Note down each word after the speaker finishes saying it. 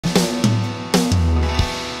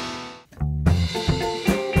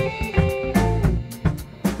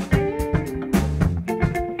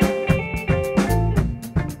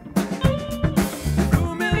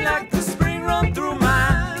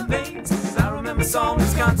and my song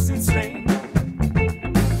is constant strain.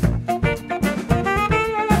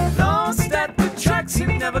 Lost at the tracks, you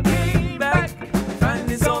never came back. Find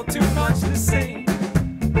it's all too much the same.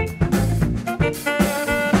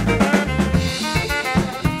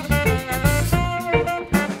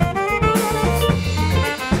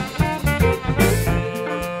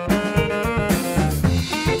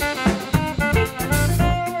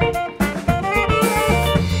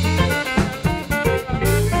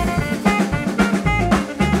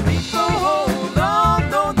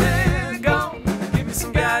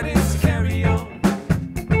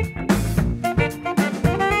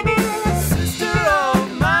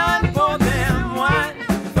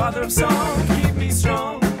 Song, keep me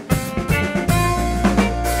strong.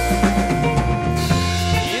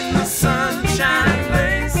 In the sunshine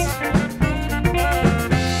place,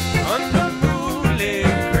 under moonlit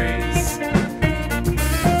grace.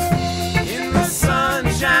 In the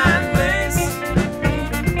sunshine place,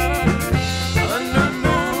 under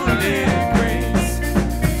moonlit grace.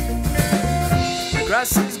 The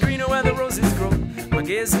grass is greener where the roses grow. My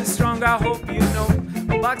gaze is strong, I hope you know.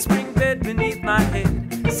 A box spring bed beneath my head.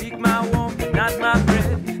 Seek my warmth, not my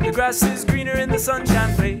bread. The grass is greener in the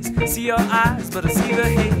sunshine place. See your eyes, but I see the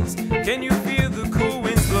haze. Can you feel the cool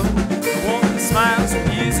winds blow? The warm smiles from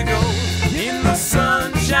years ago. In the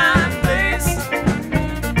sunshine place,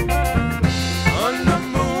 under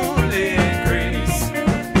moonlit grace.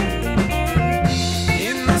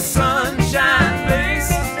 In the sunshine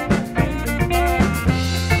place,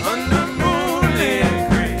 under moonlit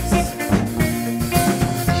grace.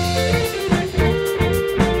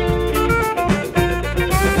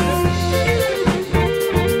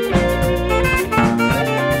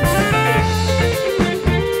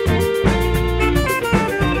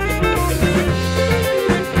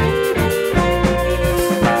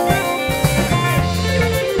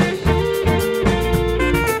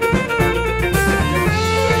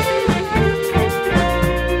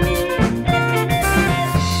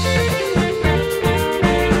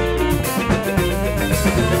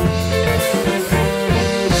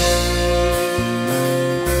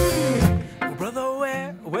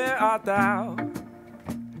 Thou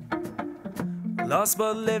lost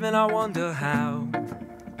but living, I wonder how.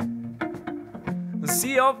 I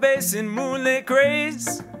see your face in moonlit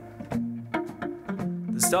grace.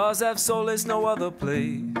 The stars have solace, no other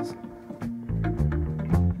place.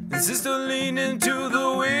 And sister leaning to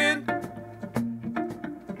the wind,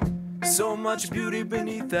 so much beauty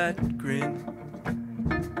beneath that grin.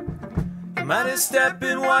 You might have stepped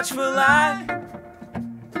and watch for light.